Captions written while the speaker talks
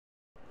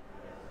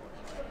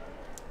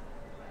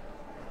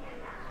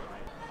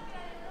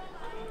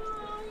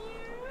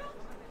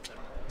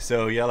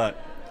So Jelle,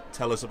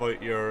 tell us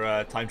about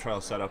your time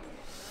trial setup.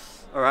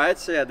 Alright,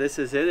 so yeah, this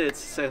is it.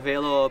 It's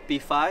Cervelo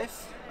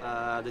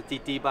P5, the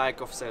TT bike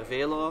of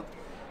Cervelo.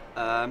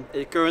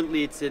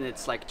 Currently it's in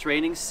its like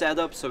training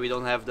setup, so we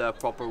don't have the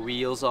proper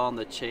wheels on,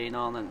 the chain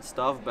on and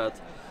stuff, but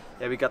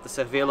yeah, we got the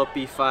Cervelo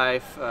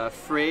P5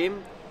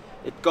 frame.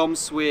 It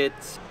comes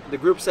with, the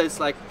group says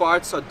like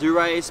parts are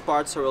Dura-Ace,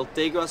 parts are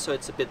Ultegra, so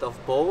it's a bit of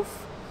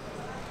both.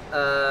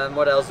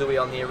 What else do we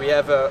on here? We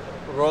have a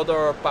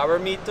rotor power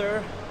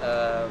meter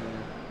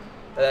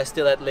that I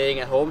still had laying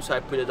at home, so I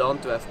put it on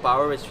to have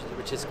power,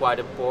 which is quite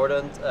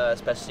important,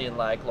 especially in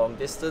like long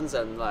distance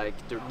and like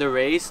the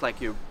race, like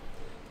you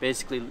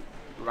basically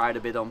ride a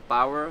bit on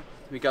power.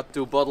 We got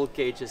 2 bottle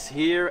cages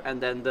here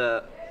and then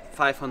the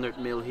 500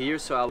 ml here,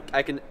 so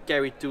I can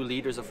carry 2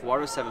 liters of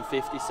water,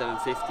 750,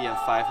 750 and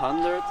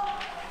 500.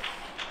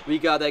 We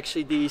got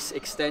actually these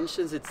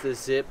extensions, it's the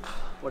Zip,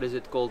 what is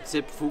it called,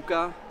 Zip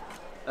Vuka,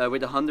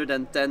 with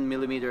 110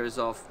 millimeters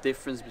of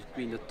difference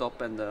between the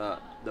top and the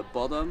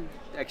bottom.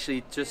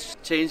 Actually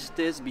just changed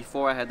this.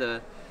 Before I had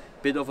a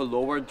bit of a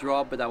lower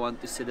drop, but I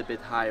want to sit a bit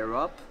higher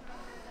up.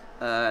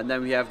 And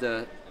then we have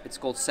it's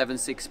called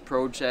 7.6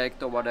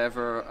 Project or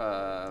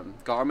whatever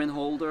Garmin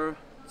holder.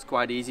 It's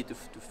quite easy to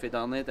fit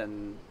on it,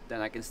 and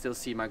then I can still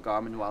see my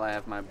Garmin while I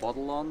have my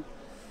bottle on.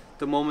 At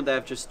the moment I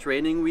have just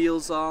training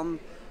wheels on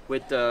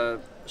with the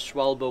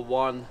Schwalbe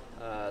 1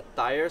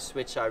 tires,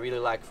 which I really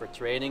like for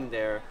training.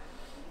 They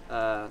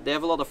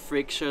have a lot of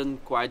friction,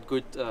 quite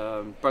good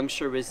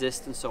puncture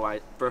resistance, so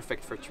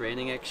perfect for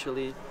training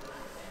actually.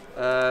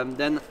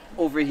 Then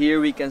over here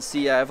we can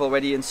see I have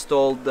already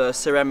installed the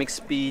Ceramic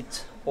Speed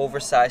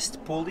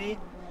oversized pulley.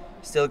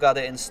 Still got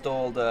to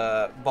install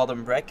the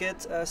bottom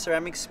bracket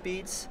Ceramic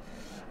Speeds,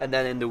 and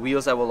then in the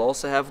wheels I will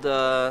also have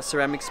the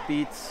Ceramic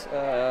Speed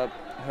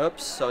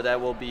hubs, so that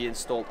will be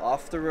installed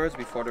afterwards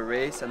before the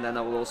race, and then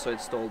I will also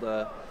install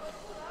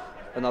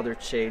another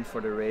chain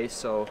for the race.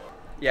 So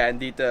yeah,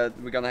 indeed,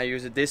 we're gonna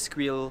use a disc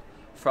wheel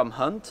from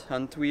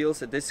Hunt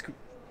wheels, a disc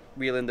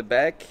wheel in the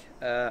back,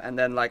 and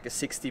then like a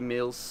 60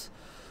 mils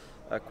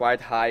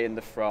quite high in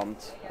the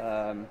front.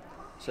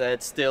 So that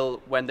it's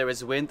still, when there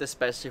is wind,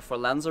 especially for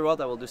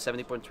Lanzarote, I will do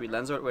 70.3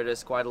 Lanzarote where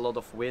there's quite a lot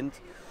of wind,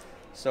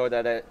 so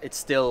that it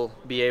still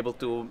be able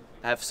to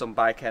have some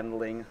bike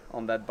handling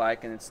on that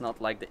bike, and it's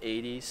not like the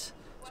 80s.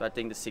 So I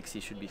think the 60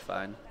 should be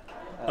fine.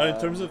 In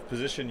terms of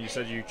position, you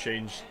said you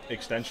changed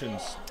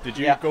extensions. Did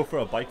you go for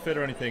a bike fit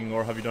or anything,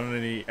 or have you done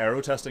any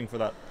aero testing for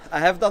that? I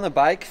have done a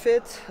bike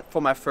fit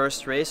for my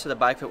first race, so the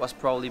bike fit was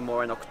probably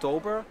more in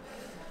October.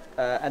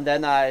 And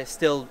then I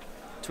still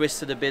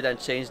twisted a bit and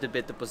changed a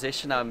bit the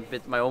position. I'm a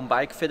bit my own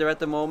bike fitter at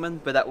the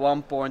moment, but at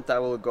one point I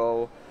will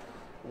go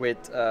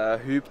with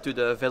Huub to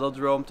the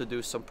velodrome to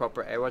do some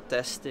proper aero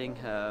testing.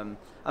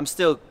 I'm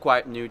still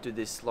quite new to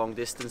this long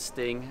distance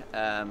thing,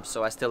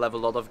 so I still have a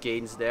lot of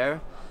gains there.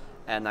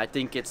 And I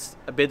think it's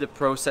a bit of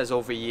process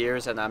over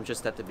years, and I'm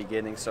just at the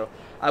beginning. So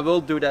I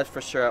will do that for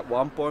sure at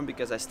one point,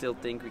 because I still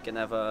think we can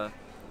have a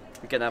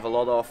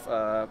lot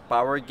of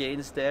power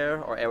gains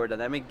there, or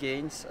aerodynamic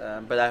gains,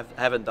 but I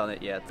haven't done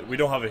it yet. We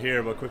don't have it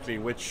here, but quickly,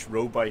 which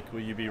road bike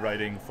will you be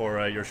riding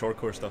for your short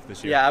course stuff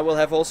this year? Yeah, I will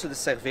have also the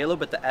Cervelo,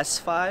 but the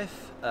S5.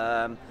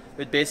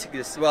 With basically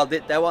this, well,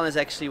 that one is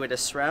actually with a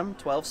SRAM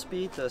 12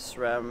 speed, the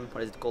SRAM,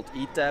 what is it called,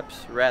 ETAP,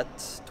 Red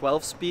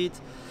 12 speed.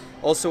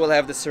 Also we'll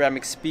have the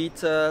Ceramic Speed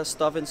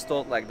stuff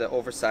installed, like the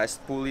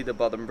oversized pulley, the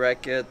bottom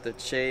bracket, the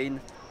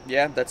chain.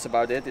 Yeah, that's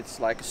about it. It's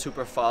like a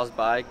super fast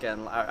bike,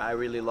 and I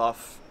really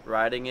love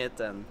riding it,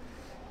 and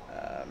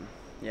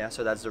yeah,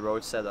 so that's the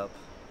road setup.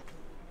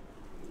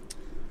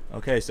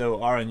 Okay,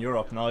 so Aaron, you're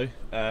up now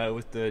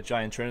with the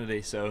Giant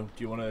Trinity, so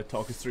do you want to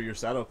talk us through your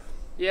setup?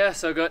 Yeah,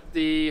 so I got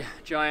the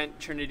Giant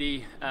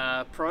Trinity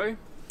Pro.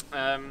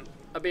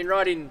 I've been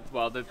riding,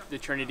 well, the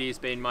Trinity has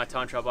been my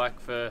time trial bike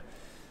for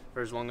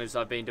as long as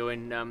I've been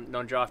doing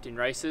non-drafting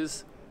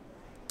races.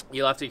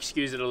 You'll have to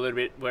excuse it a little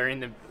bit. We're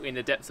in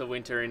the depths of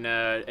winter in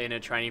a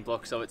training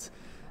block, so it's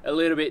a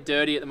little bit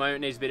dirty at the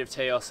moment. Needs a bit of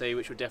TLC,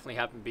 which will definitely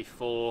happen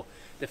before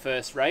the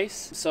first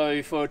race.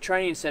 So for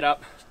training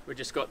setup, we've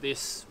just got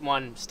this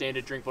one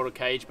standard drink bottle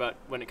cage, but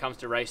when it comes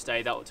to race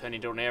day, that will turn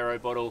into an aero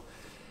bottle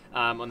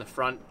on the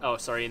front. Oh,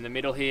 sorry, in the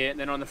middle here. And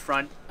then on the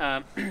front,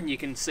 you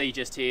can see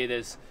just here,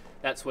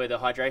 that's where the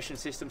hydration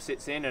system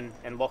sits in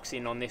and locks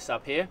in on this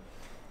up here.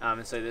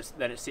 And so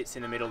then it sits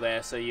in the middle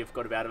there, so you've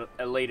got about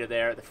a litre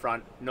there at the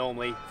front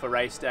normally for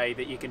race day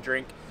that you can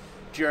drink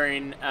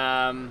during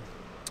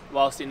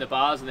whilst in the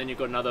bars, and then you've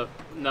got another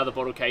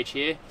bottle cage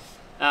here.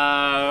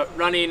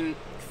 Running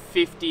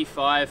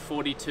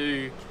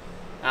 55-42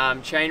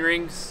 chain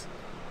rings,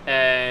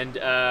 and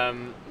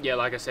yeah,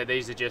 like I said,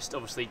 these are just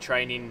obviously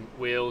training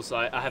wheels.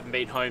 I haven't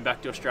been home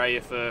back to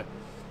Australia for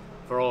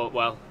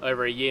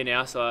over a year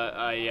now, so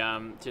I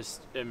am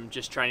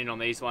just training on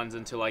these ones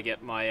until I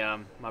get my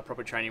my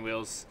proper training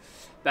wheels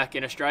back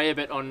in Australia.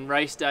 But on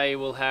race day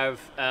we'll have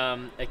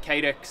a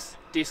Cadex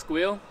disc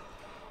wheel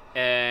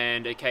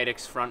and a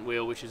Cadex front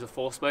wheel, which is a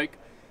 4-spoke,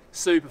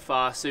 super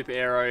fast, super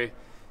aero.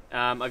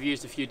 I've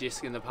used a few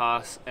discs in the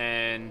past,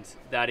 and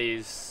that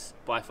is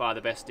by far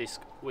the best disc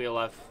wheel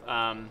I've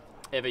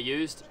ever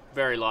used.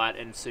 Very light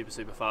and super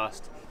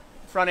fast.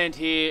 Front end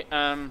here,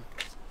 I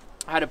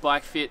had a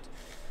bike fit.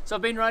 So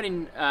I've been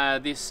riding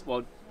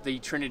the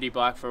Trinity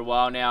bike for a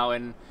while now,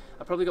 and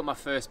I probably got my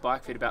first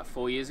bike fit about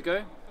 4 years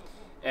ago.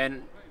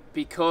 And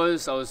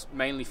because I was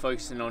mainly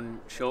focusing on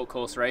short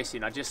course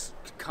racing, I just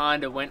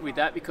kind of went with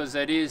that because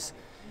it is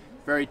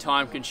very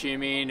time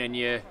consuming, and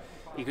you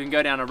can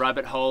go down a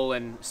rabbit hole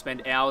and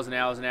spend hours and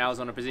hours and hours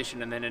on a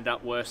position and then end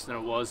up worse than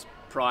it was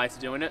prior to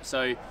doing it.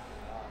 So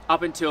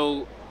up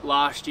until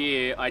last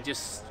year, I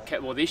just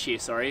kept, this year,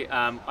 sorry,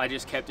 I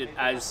just kept it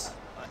as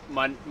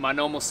my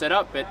normal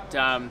setup, but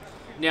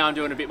now I'm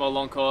doing a bit more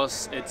long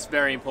course. It's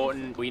very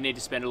important. You need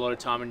to spend a lot of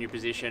time on your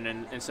position,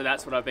 and so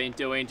that's what I've been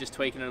doing, just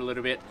tweaking it a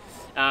little bit.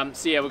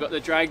 So yeah, we've got the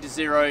Drag to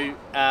Zero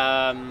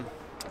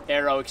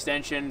aero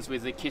extensions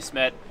with the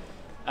Kismet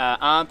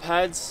arm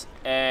pads,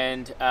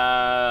 and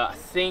I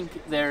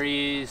think there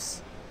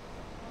is,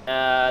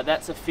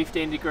 that's a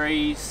 15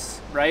 degrees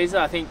razor.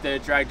 I think the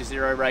Drag to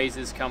Zero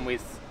razors come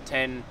with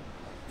 10,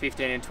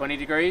 15 and 20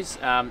 degrees.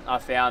 I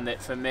found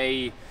that for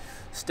me,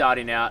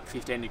 starting out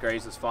 15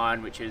 degrees was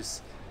fine, which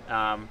is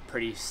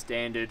pretty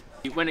standard.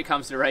 When it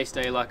comes to race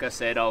day, like I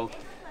said, I'll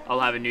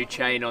have a new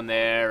chain on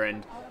there,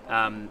 and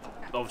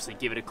obviously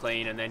give it a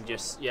clean, and then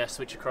just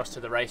switch across to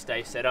the race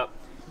day setup.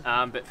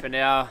 But for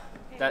now,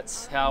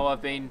 that's how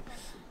I've been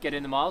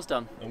getting the miles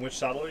done. And which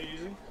saddle are you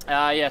using?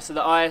 So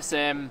the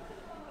ISM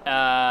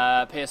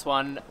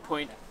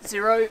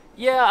PS1.0.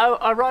 Yeah,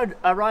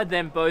 I ride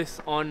them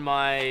both on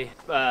my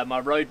my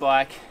road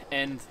bike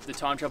and the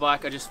time trial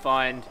bike. I just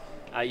find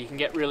you can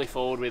get really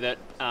forward with it,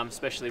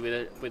 especially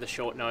with a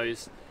short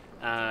nose.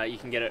 You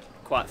can get it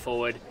quite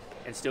forward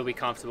and still be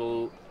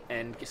comfortable,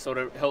 and it sort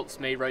of helps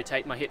me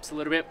rotate my hips a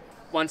little bit.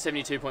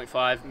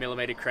 172.5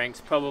 millimeter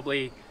cranks.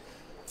 Probably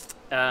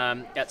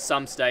at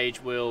some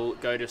stage we'll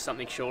go to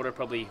something shorter,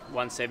 probably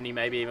 170,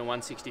 maybe even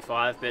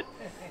 165. But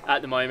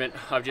at the moment,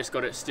 I've just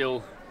got it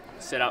still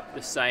set up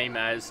the same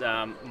as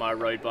my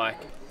road bike.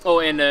 Oh,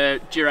 and the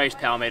Girache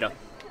power meter.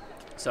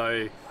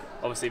 So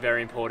obviously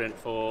very important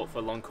for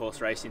long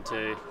course racing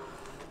to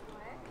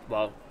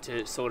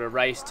sort of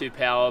race to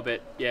power,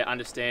 but yeah,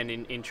 understand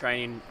in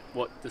training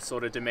what the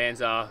sort of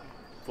demands are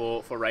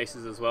for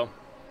races as well.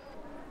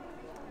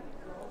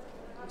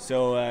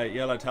 So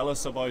Jelle, tell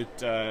us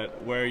about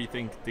where you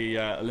think the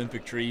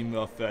Olympic dream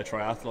of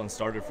triathlon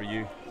started for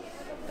you.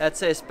 I'd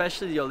say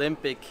especially the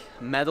Olympic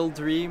medal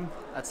dream,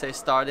 I'd say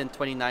started in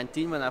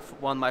 2019 when I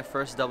won my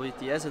first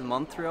WTS in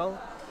Montreal.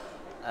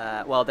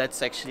 Well,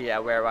 that's actually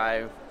where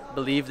I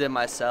believed in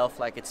myself,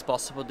 like it's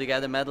possible to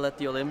get a medal at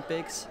the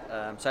Olympics.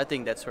 So I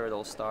think that's where it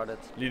all started.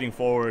 Leading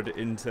forward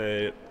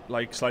into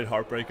like slight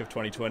heartbreak of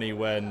 2020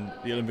 when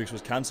the Olympics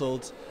was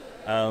cancelled,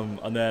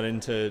 and then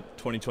into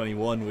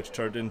 2021, which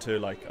turned into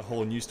like a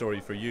whole new story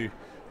for you.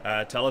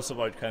 Tell us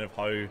about kind of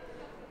how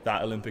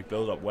that Olympic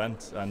build-up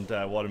went and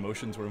what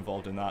emotions were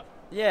involved in that.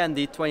 Yeah, and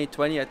the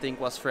 2020 I think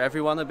was for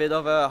everyone a bit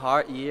of a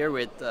hard year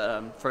with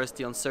first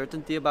the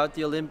uncertainty about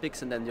the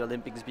Olympics and then the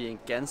Olympics being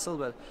cancelled.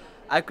 But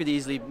I could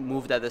easily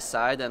move that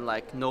aside, and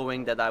like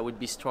knowing that I would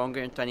be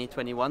stronger in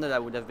 2021 than I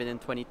would have been in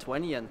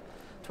 2020. And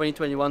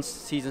 2021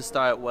 season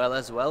started well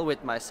as well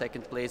with my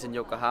second place in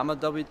Yokohama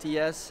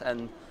WTS,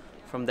 and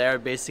from there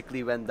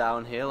basically went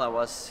downhill. I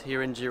was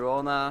here in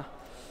Girona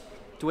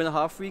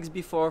 2.5 weeks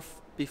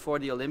before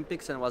the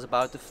Olympics and was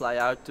about to fly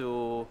out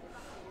to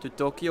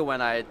Tokyo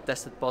when I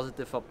tested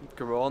positive for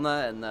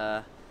Girona, and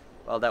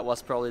well, that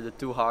was probably the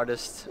two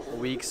hardest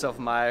weeks of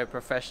my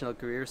professional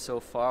career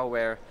so far,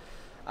 where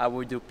I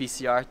would do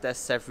PCR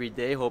tests every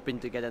day hoping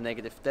to get a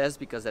negative test,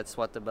 because that's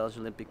what the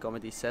Belgian Olympic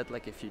Committee said,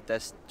 like if you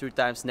test 2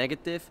 times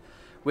negative,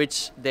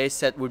 which they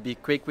said would be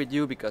quick with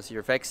you because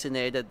you're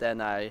vaccinated,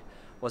 then I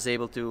was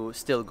able to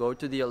still go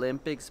to the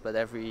Olympics. But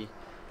every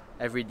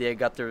day I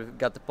got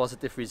the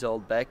positive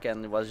result back,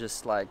 and it was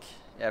just like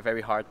a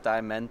very hard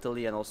time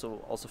mentally and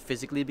also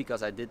physically,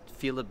 because I did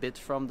feel a bit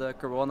from the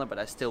corona, but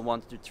I still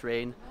wanted to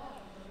train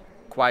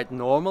quite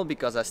normal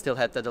because I still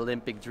had that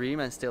Olympic dream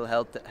and still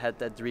had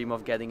that dream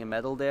of getting a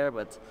medal there.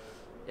 But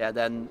yeah,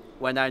 then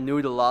when I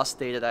knew the last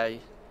day that I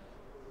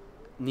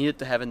needed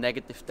to have a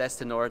negative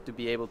test in order to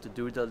be able to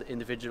do the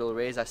individual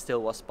race, I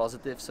still was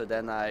positive. So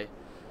then I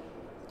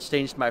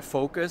changed my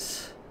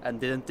focus and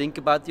didn't think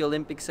about the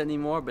Olympics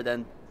anymore. But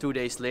then 2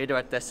 days later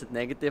I tested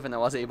negative and I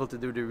was able to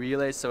do the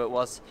relay. So it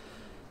was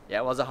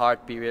a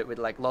hard period with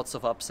like lots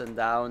of ups and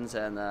downs,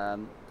 and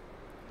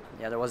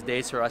yeah, there was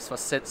days where I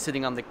was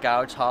sitting on the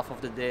couch half of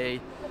the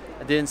day.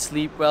 I didn't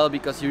sleep well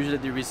because usually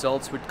the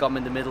results would come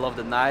in the middle of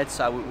the night,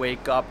 so I would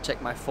wake up,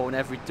 check my phone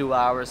every 2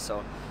 hours.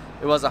 So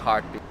it was a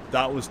hard period.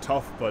 That was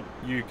tough, but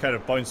you kind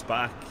of bounced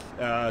back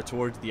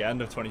towards the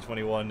end of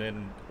 2021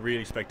 in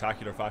really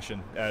spectacular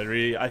fashion.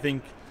 Really, I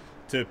think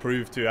to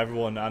prove to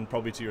everyone and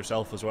probably to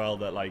yourself as well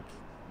that like,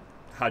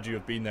 had you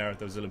have been there at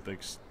those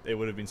Olympics, it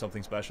would have been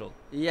something special.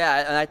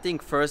 Yeah, and I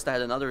think first I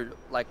had another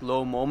like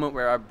low moment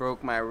where I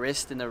broke my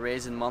wrist in a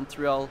race in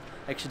Montreal.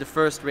 Actually, the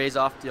first race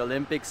after the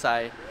Olympics,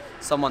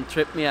 someone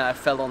tripped me and I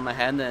fell on my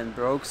hand and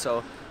broke.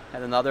 So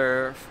and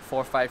another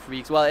 4 or 5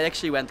 weeks. Well, it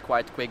actually went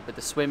quite quick, but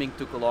the swimming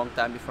took a long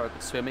time before I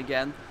could swim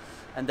again.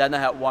 And then I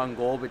had one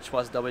goal, which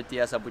was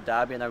WTS Abu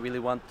Dhabi, and I really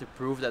wanted to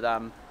prove that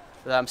I'm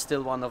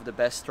still one of the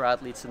best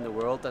triathletes in the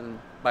world. And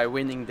by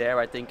winning there,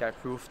 I think I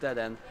proved that.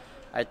 And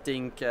I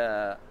think,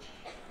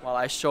 well,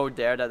 I showed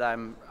there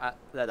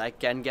that I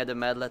can get a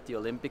medal at the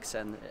Olympics,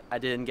 and I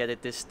didn't get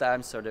it this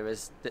time. So there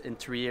is in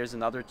 3 years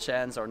another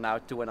chance, or now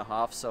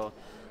 2.5. So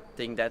I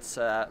think that's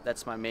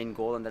my main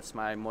goal, and that's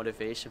my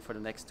motivation for the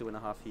next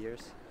 2.5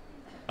 years.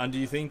 And do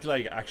you think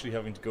like actually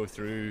having to go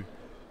through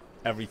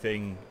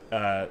everything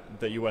that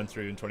you went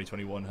through in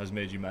 2021 has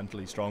made you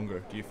mentally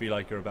stronger? Do you feel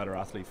like you're a better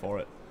athlete for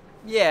it?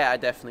 Yeah, I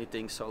definitely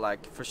think so.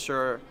 Like, for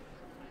sure,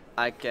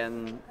 I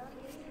can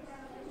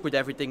put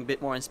everything a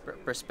bit more in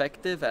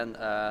perspective, and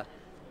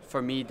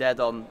for me, that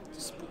on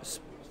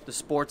the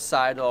sports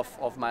side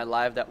of my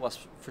life, that was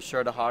for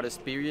sure the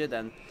hardest period,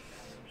 and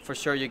for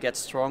sure you get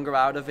stronger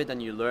out of it,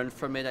 and you learn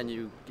from it, and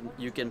you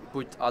can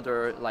put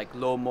other like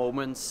low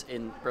moments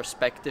in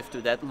perspective to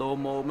that low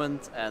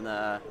moment, and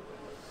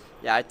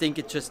yeah, I think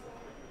it's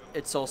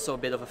also a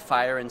bit of a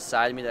fire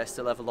inside me that I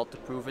still have a lot to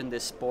prove in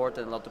this sport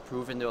and a lot to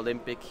prove in the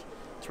Olympic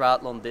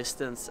triathlon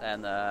distance,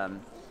 and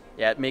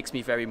yeah, it makes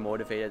me very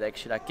motivated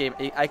actually.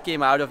 I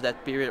came out of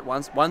that period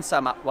once I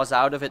was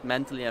out of it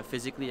mentally and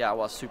physically. I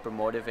was super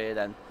motivated,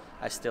 and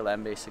I still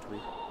am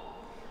basically.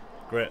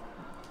 Great.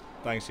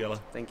 Thanks, Jelle.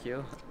 Thank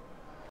you.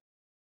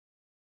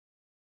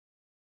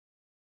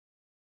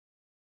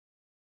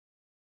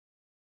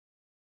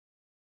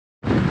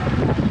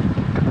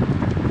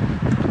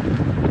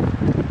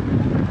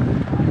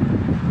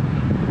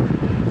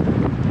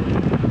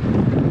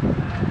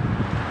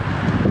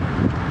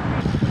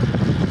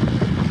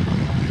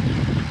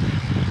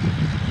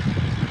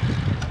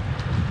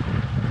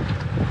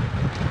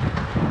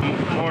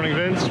 Morning,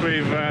 Vince.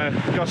 We've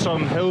got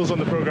some hills on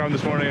the program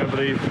this morning, I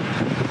believe.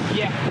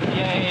 Yeah. I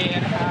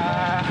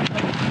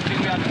think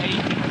we have 8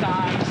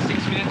 times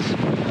 6 minutes.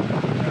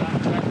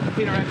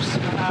 Bit of reps,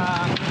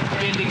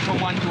 building from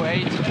 1 to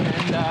 8,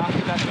 and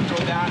after that we go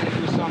down and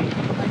do some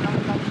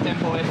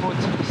tempo effort,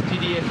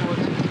 steady effort.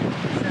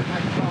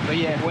 But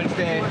yeah,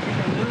 Wednesday,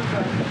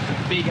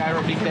 big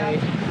aerobic day.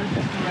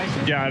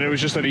 Yeah, and it was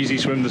just an easy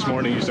swim this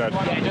morning, you said.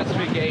 Yeah, just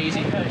really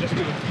easy, just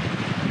to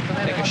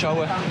take a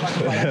shower.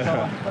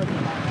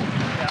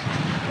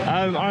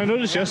 I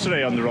noticed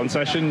yesterday on the run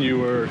session you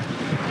were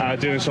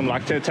doing some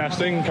lactate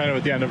testing kind of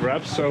at the end of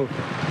reps. So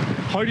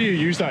how do you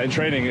use that in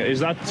training? Is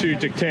that to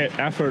dictate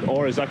effort,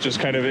 or is that just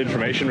kind of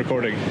information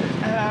recording?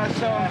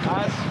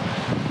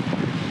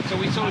 So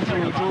we saw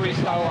through Drew is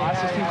our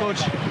assistant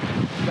coach.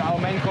 Our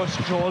main coach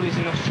Joel is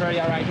in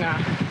Australia right now.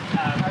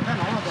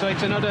 So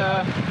it's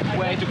another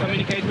way to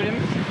communicate with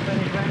him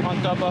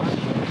on top of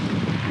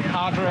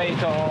heart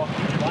rate or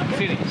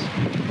feelings.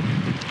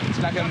 It's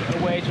like a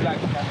way to like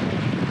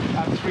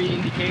have 3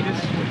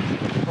 indicators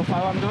of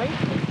how I'm doing.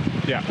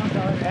 Yeah.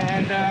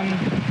 And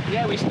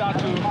yeah, we start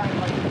to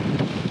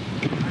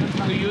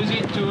use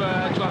it to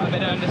have a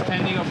better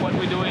understanding of what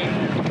we're doing,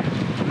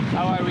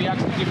 how I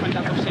react to different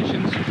type of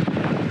sessions.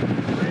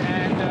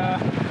 And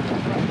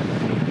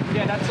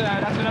yeah, that's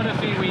another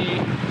thing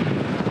we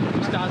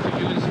start to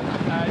use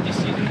this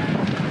season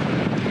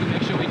to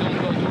make sure we don't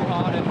go too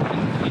hard and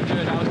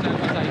injure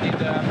ourselves as I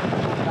did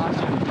last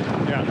year.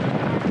 Yeah.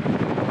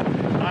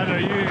 And are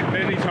you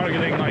mainly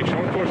targeting like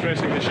short course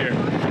racing this year,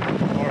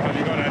 or have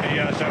you got any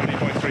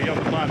 70.3 on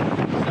the plan?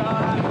 So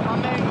my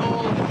main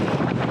goal is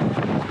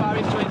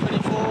Paris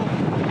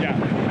 2024. Yeah.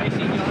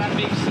 Racing the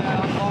Olympics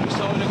on long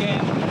soil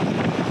again.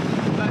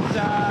 But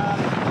so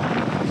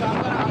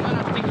I'm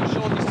gonna stick to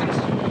short distance. I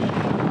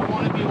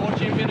want to be world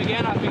champion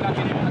again. I think I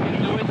can do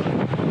it.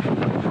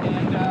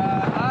 And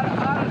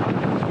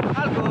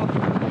I'll go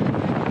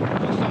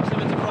do some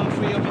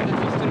 70.3 of the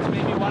distance,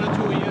 maybe 1 or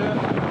 2 a year.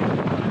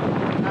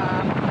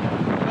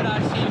 But I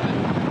see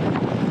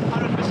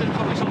 100%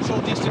 focus on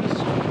short distance.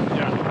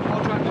 Yeah.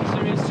 Ultra Ironman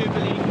Series, Super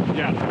League.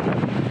 Yeah.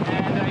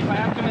 And if I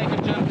have to make a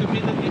jump to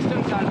middle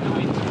distance, I'll do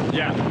it.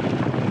 Yeah.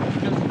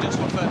 Just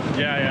for fun.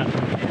 Yeah.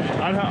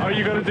 And are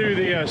you going to do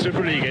the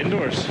Super League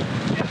indoors?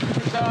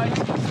 So I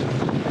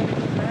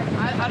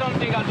don't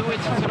think I'll do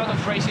it. There's a lot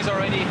of races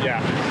already.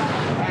 Yeah.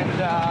 And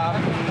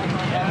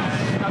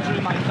it's not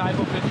really my type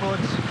of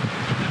effort.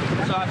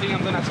 So I think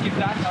I'm going to skip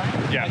that.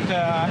 Yeah.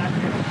 But,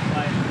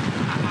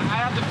 I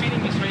have the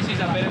feeling these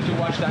races are better to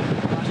watch than to do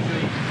it.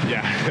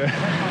 Yeah.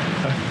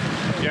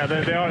 Yeah,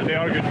 they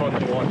are good fun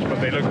to watch, but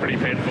they look pretty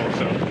painful.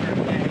 So.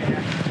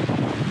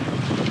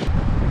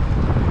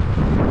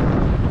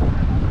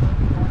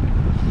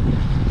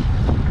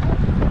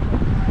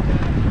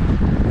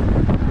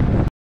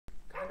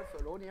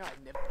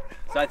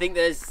 So I think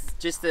there's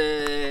just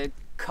a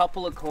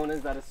couple of corners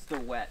that are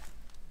still wet,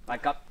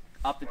 like up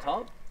the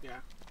top.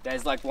 Yeah.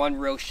 There's like one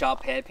real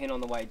sharp hairpin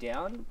on the way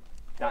down.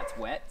 That's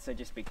wet, so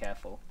just be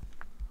careful.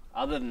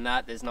 Other than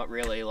that, there's not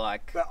really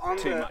like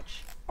too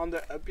much. On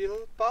the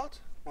uphill part,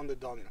 on the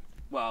downhill.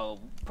 Well,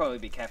 probably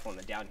be careful on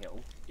the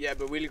downhill. Yeah,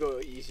 but we'll go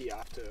easy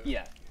after.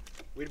 Yeah.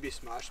 We'll be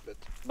smashed, but.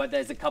 But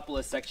there's a couple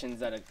of sections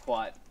that are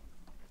quite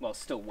Well,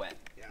 still wet.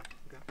 Yeah.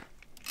 Okay.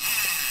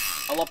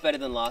 A lot better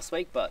than last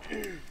week, but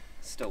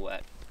still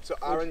wet. So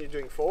Aaron, you're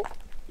doing 4.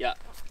 Yeah.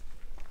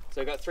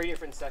 So we've got 3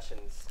 different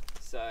sessions.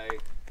 So,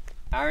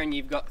 Aaron,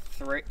 you've got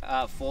 4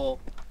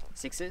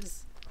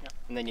 6s,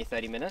 and then your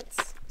 30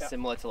 minutes,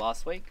 similar to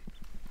last week.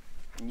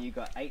 And you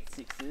got 8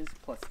 6s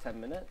plus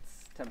 10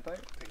 minutes tempo.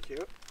 Thank you.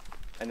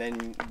 And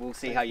then we'll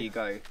see how you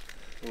go.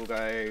 We'll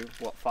go,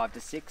 what, 5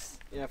 to 6?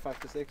 Yeah, 5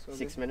 to 6.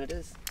 6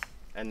 minutes.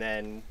 And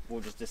then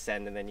we'll just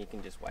descend, and then you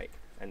can just wait.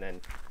 And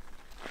then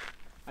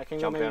I can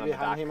go jump maybe around on the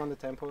behind back. him on the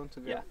tempo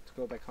to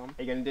go back home.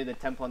 Are you going to do the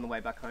tempo on the way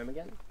back home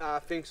again? I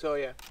think so.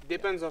 Yeah.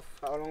 Depends of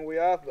how long we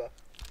have, but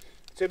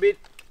it's a bit.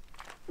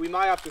 We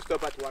might have to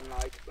stop at one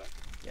night, but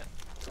Yeah.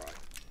 it's alright.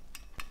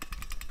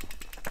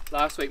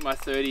 Last week my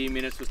 30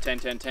 minutes was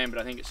 10-10-10, but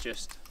I think it's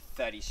just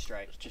 30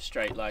 straight.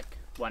 straight like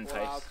one All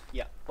pace. out.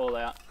 Yeah. All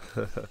out.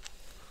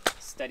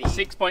 Steady.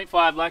 6.5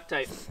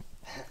 lactate.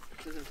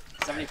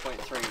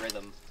 70.3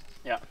 rhythm.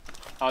 Yeah.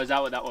 Oh, is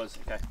that what that was?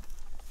 Okay.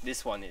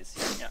 This one is.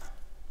 Yeah.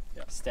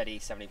 Yeah. Steady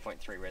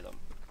 70.3 rhythm.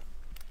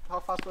 How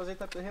fast was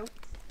it up the hill?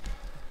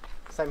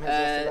 Same as Uh,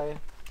 yesterday.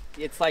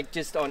 It's like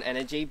just on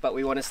energy, but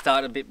we want to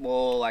start a bit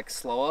more like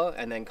slower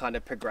and then kind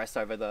of progress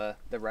over the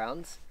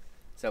rounds.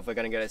 So if we're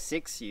going to go to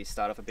 6, you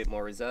start off a bit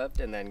more reserved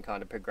and then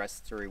kind of progress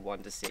through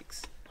 1 to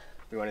 6.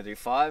 We want to do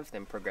 5,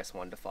 then progress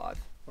 1 to 5.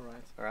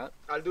 Alright. All right?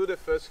 I'll do the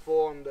first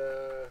 4 on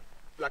the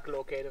like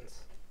low cadence,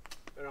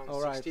 around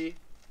Alright. 60,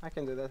 I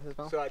can do that as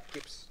well. so it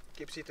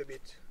keeps it a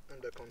bit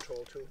under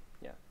control too.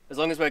 Yeah. As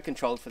long as we're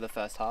controlled for the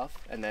first half,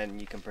 and then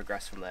you can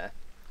progress from there.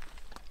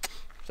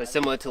 So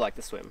similar to like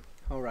the swim.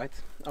 Alright.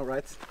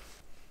 Alright.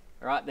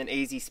 All right, then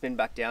easy spin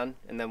back down,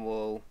 and then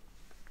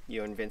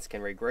you and Vince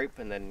can regroup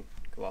and then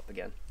go up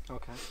again.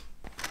 Okay.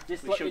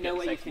 Just We let should me know get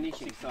where you're safety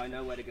finishing, so I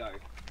know where to go.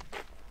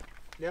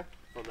 Yeah.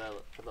 For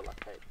the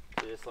lactate.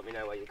 So just let me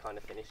know where you're kind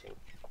of finishing.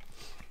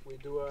 We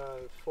do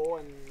 4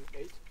 and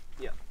 8.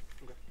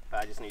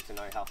 I just need to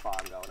know how far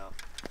I'm going up.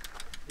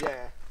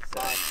 Yeah.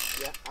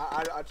 So Yeah.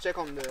 I'll check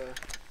on the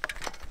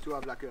to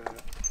have like a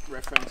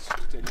reference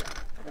to tell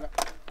you.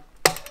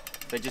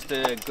 So just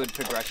a good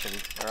progression,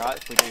 alright?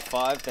 If we do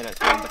 5, then it's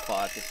 1 to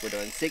 5. If we're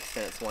doing 6,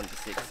 then it's 1 to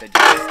 6. So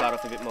just start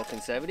off a bit more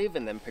conservative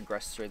and then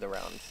progress through the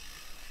rounds.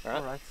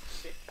 Alright? Alright.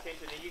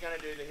 Kenton, are you going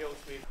to do the hill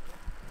swim?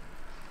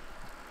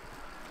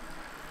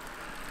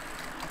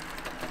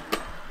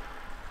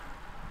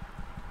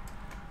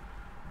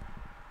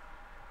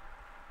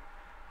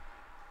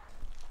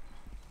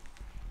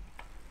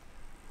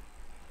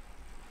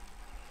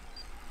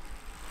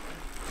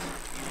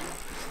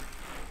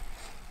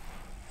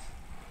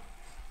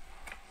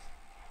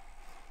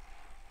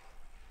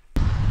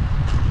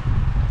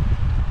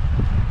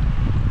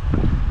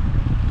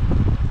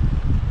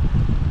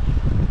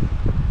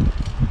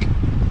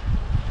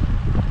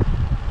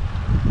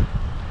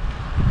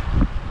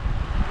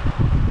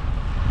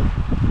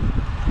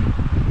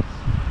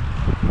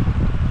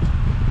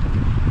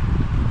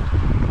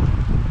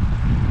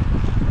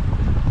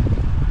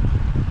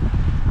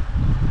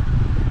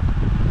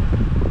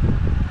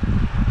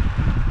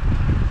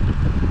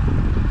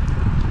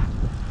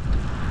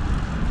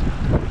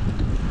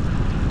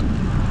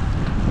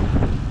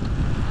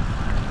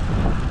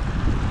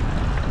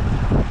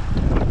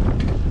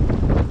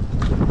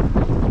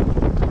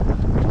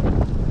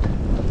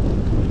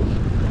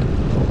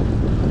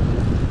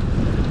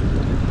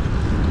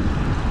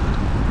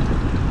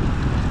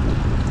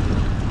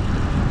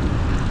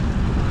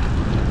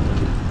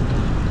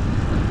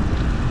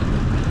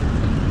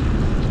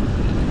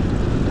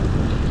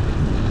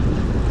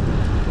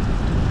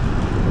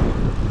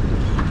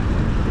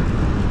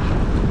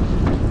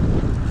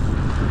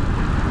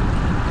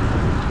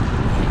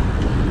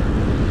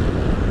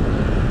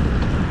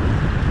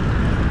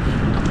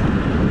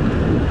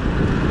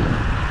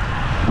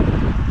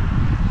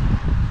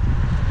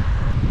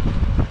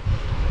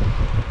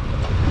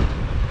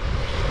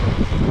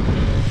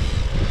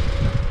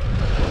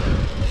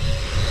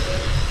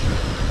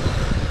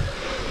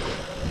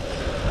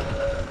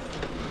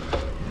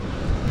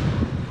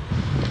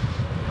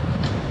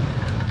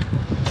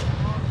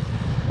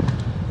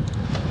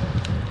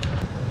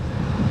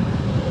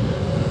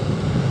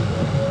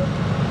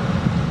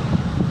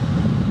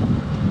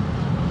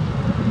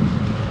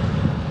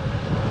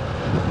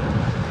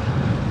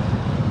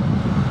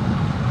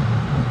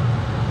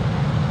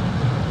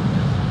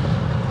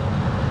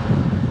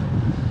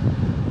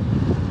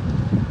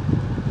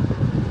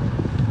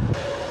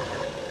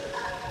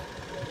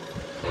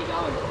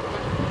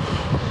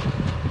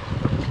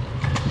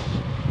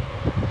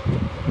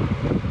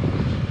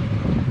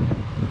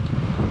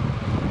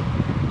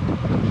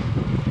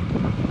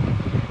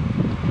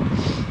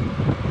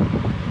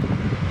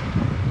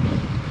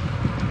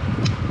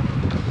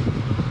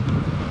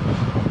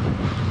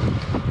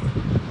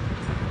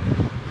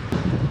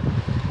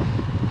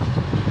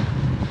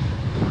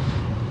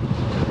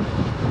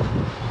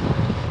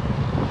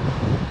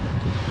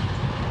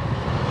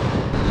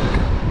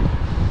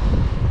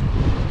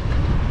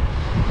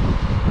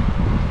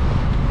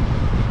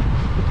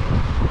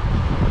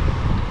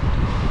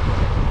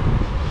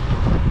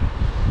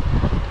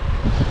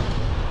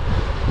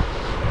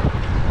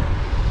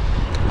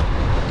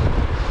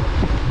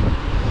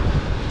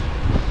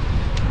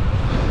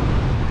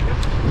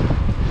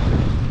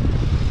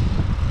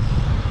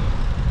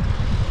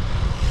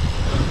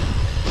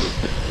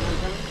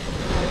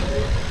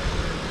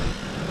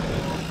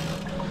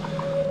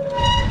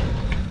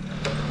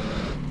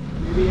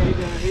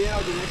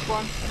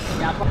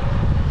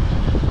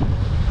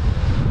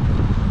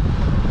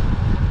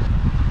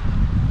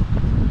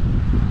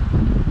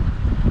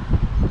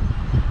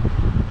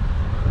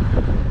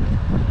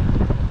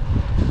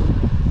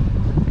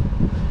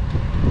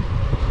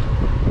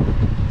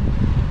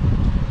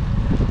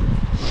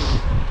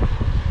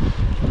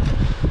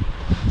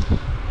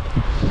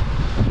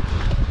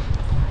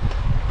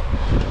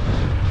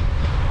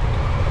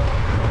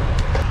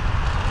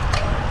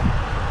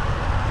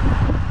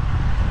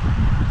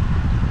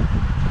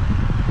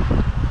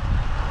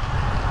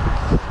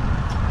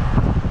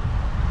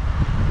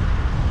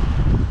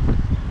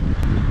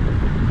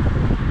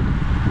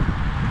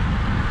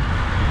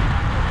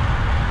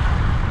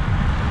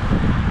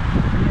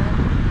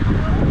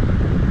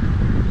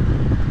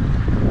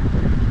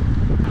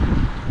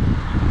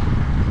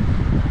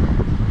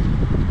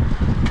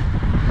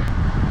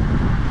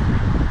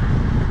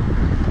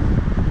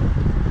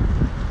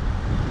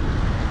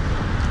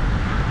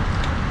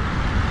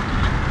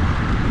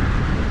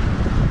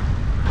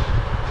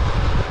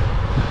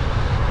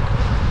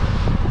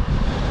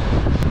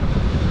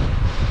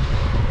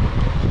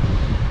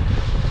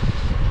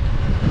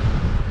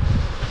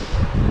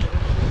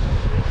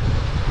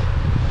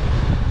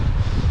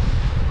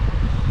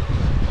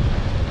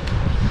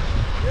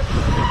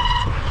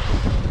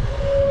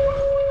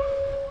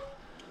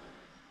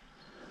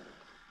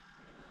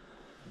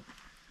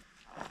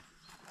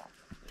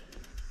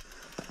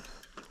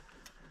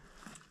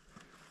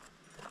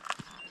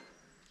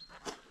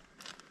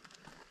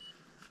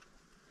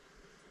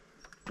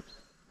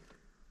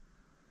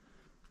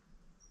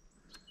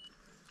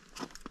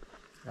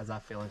 How's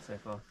that feeling so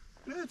far?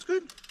 Yeah, it's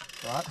good.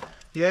 Right?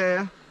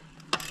 Yeah.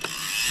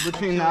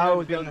 Between now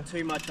we're Build gonna.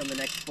 too much on the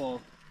next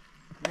ball.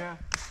 Yeah.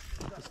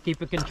 Just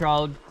keep it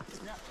controlled.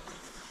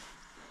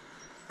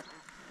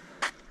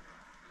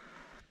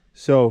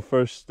 So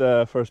first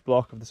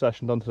block of the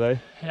session done today.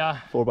 Yeah.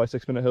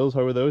 4x6 minute hills.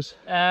 How were those?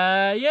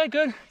 Yeah,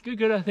 good.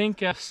 I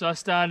think. So I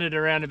started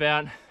around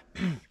about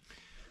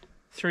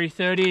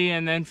 3:30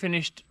 and then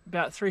finished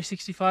about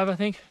 3:65, I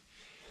think.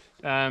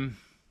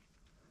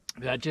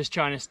 But just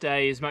trying to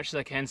stay as much as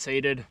I can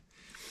seated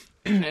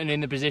and in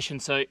the position.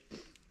 So,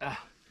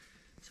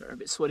 sorry, a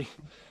bit sweaty.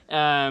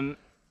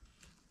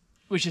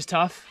 Which is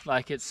tough.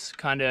 Like it's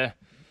kind of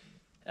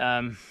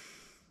not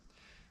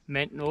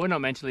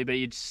mentally, but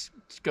you just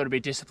got to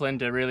be disciplined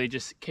to really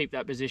just keep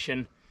that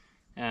position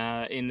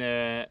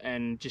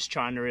and just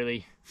trying to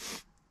really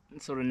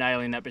sort of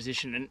nail in that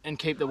position and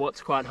keep the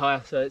watts quite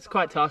high. So it's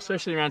quite tough,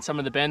 especially around some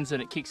of the bends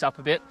and it kicks up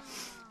a bit.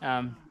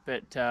 Yeah,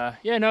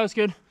 no, it's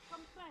good.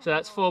 So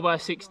that's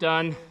 4x6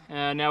 done.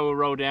 Now we'll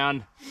roll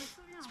down.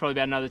 It's probably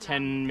about another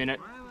 10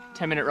 minute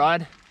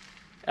ride,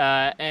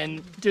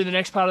 and do the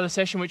next part of the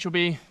session, which will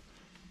be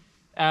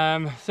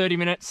 30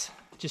 minutes,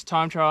 just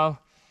time trial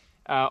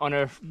on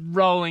a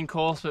rolling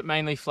course, but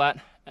mainly flat.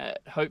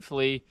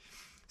 Hopefully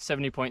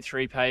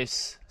 70.3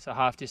 pace, so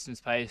half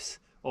distance pace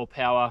or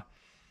power,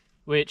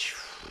 which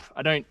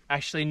I don't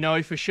actually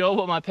know for sure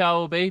what my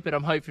power will be, but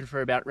I'm hoping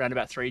for around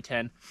about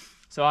 310.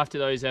 So after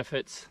those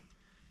efforts,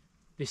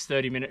 this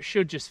 30 minutes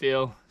should just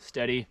feel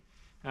steady.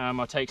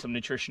 I'll take some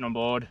nutrition on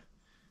board,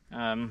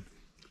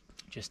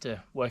 just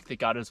to work the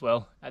gut as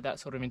well at that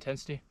sort of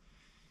intensity.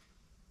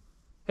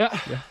 Yeah,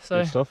 so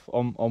good stuff.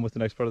 On with the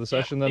next part of the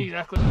session then.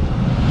 Exactly.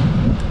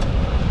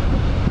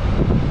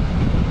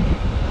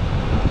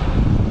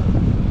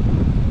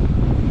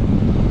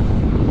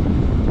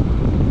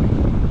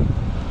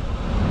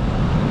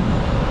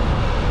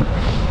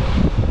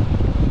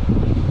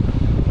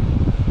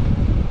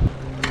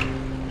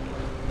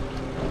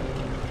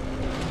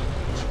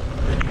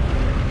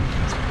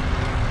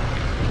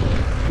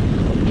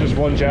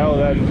 One gel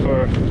then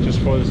for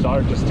the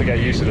start, just to get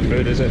used to the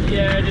food, is it?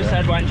 Yeah, I just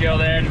had one gel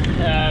then.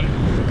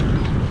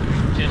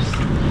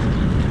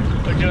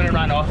 We're doing a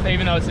run off,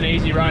 even though it's an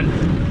easy run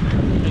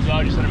as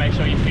well. Just want to make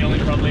sure you're feeling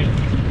properly.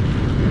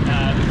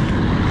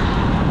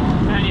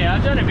 And yeah,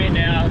 I've done a bit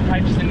now,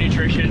 practicing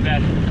nutrition,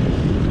 but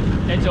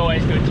it's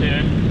always good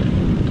to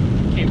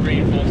keep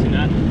reinforcing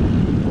that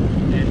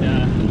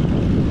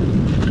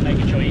and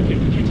making sure you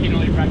can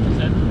continually practice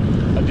it.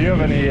 Do you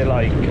have any,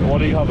 what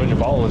do you have in your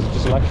bottle? Is it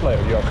just electrolyte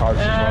or do you have carbs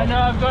as well? No,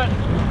 I've got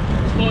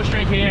sports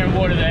drink here and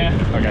water there.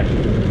 Okay.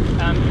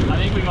 I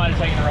think we might have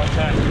taken the wrong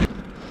turn.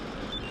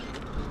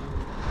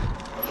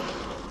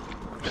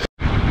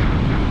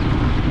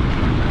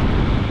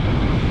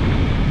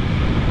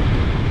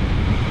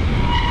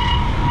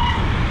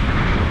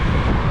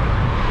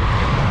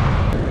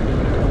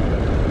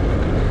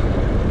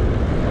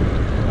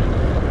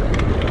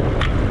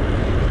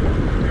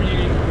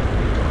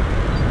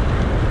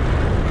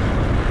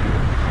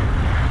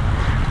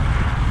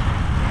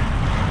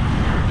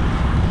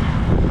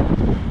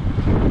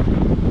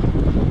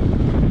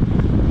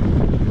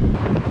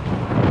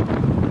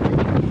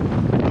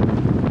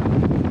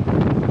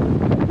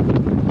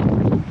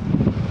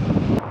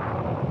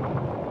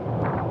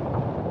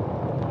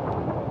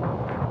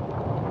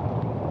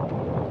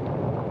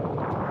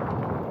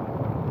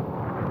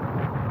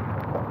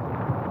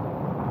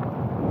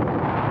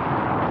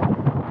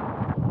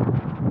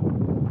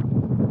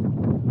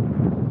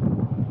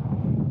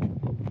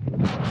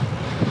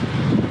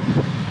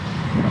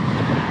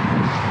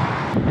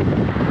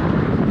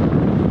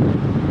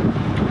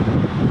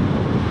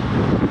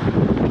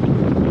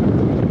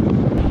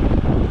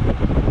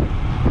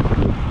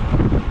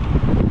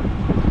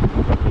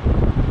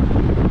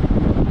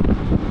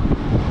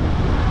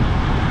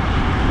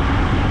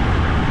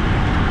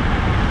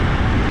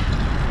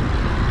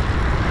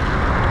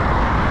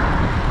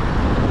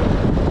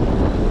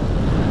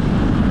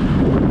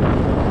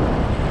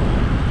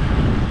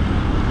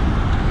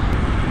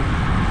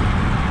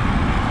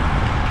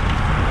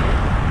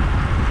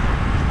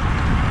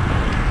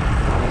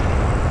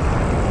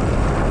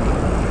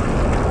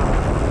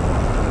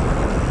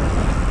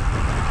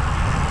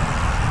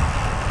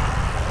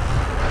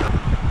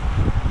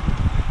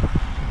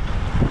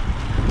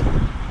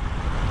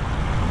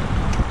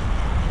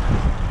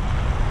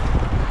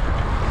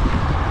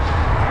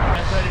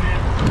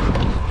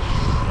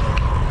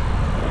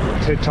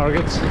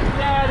 targets?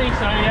 Yeah, I think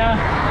so, yeah.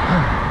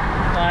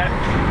 Like,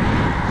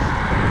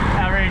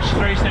 average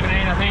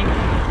 3:17, I think.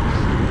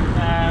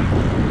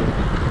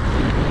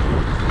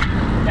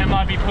 That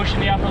might be pushing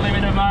the upper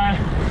limit of my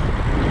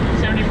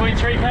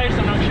 70.3 pace,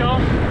 I'm not sure.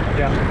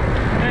 Yeah.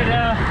 But,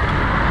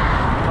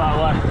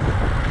 well,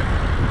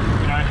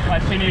 you know, I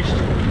finished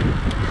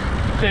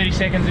 30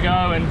 seconds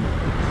ago and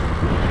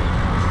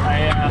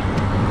I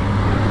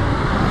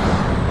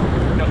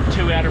not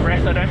too out of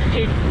breath, I don't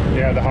think.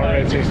 Yeah, the heart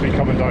rate seems to be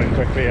coming down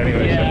quickly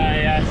anyway.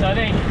 Yeah, so I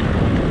think,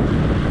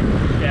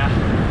 yeah,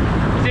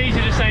 it's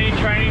easy to say in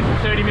training for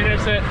 30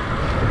 minutes that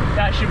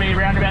should be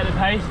around about the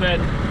pace, but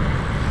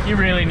you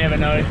really never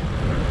know.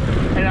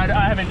 And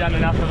I haven't done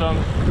enough of them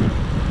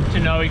to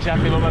know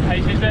exactly what my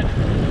pace is, but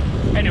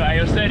anyway,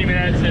 it was 30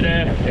 minutes at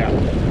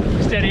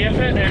a steady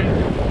effort.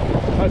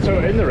 And so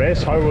in the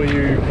race, how will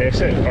you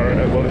pace it? Or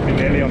will it be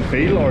mainly on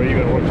feel, or are you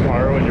going to work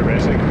tomorrow when you're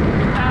racing?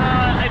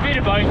 A bit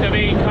of both. There'll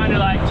be kind of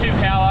like 2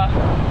 power,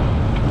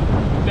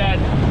 but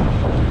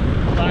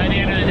by the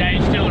end of the day,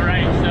 still